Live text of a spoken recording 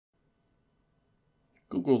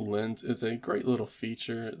Google Lens is a great little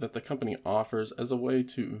feature that the company offers as a way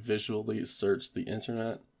to visually search the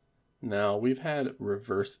internet. Now, we've had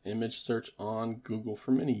reverse image search on Google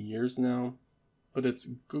for many years now, but it's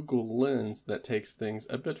Google Lens that takes things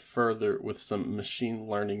a bit further with some machine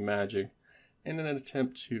learning magic in an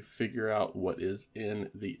attempt to figure out what is in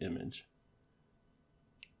the image.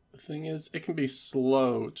 The thing is, it can be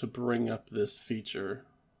slow to bring up this feature.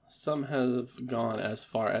 Some have gone as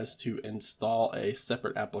far as to install a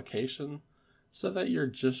separate application so that you're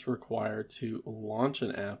just required to launch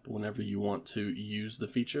an app whenever you want to use the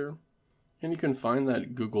feature. And you can find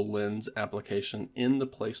that Google Lens application in the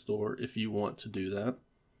Play Store if you want to do that.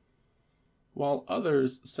 While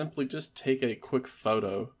others simply just take a quick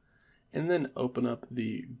photo and then open up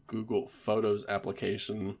the Google Photos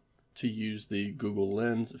application to use the Google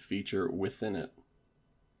Lens feature within it.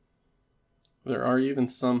 There are even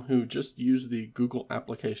some who just use the Google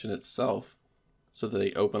application itself, so that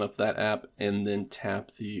they open up that app and then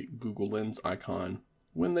tap the Google Lens icon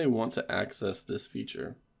when they want to access this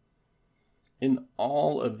feature. In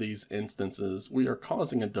all of these instances, we are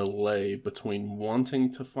causing a delay between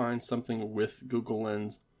wanting to find something with Google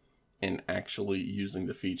Lens and actually using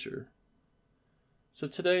the feature. So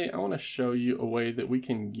today I want to show you a way that we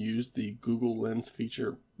can use the Google Lens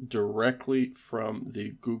feature directly from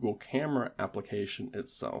the Google Camera application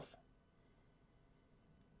itself.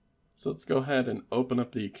 So let's go ahead and open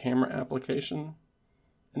up the camera application,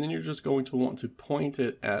 and then you're just going to want to point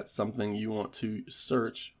it at something you want to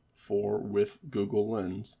search for with Google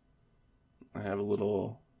Lens. I have a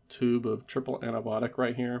little tube of triple antibiotic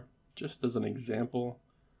right here, just as an example.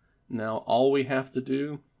 Now all we have to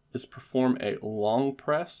do is perform a long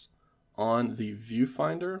press on the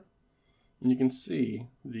viewfinder, and you can see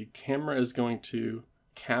the camera is going to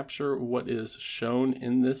capture what is shown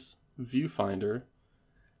in this viewfinder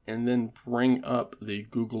and then bring up the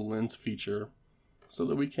Google Lens feature so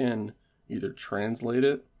that we can either translate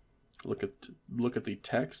it, look at the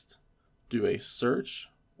text, do a search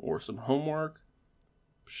or some homework,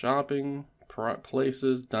 shopping,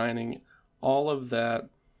 places, dining, all of that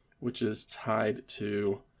which is tied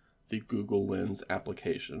to the Google Lens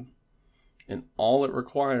application. And all it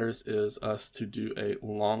requires is us to do a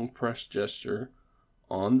long press gesture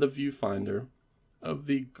on the viewfinder of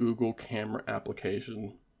the Google Camera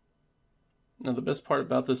application. Now the best part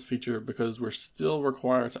about this feature, because we're still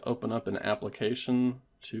required to open up an application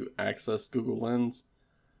to access Google Lens,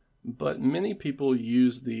 but many people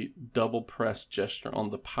use the double press gesture on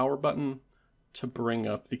the power button to bring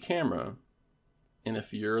up the camera. And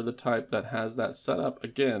if you're the type that has that set up,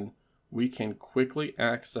 again, we can quickly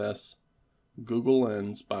access Google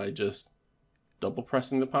Lens by just double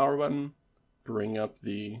pressing the power button, bring up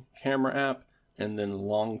the camera app, and then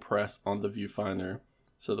long press on the viewfinder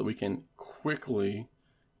so that we can quickly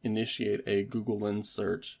initiate a Google Lens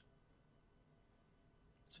search.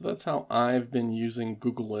 So that's how I've been using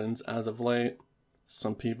Google Lens as of late.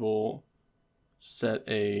 Some people set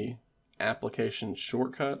a application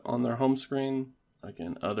shortcut on their home screen.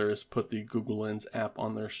 Again, others put the Google Lens app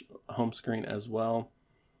on their home screen as well.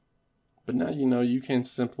 But now you know you can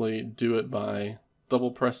simply do it by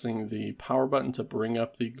double pressing the power button to bring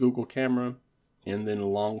up the Google camera and then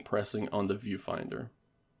long pressing on the viewfinder.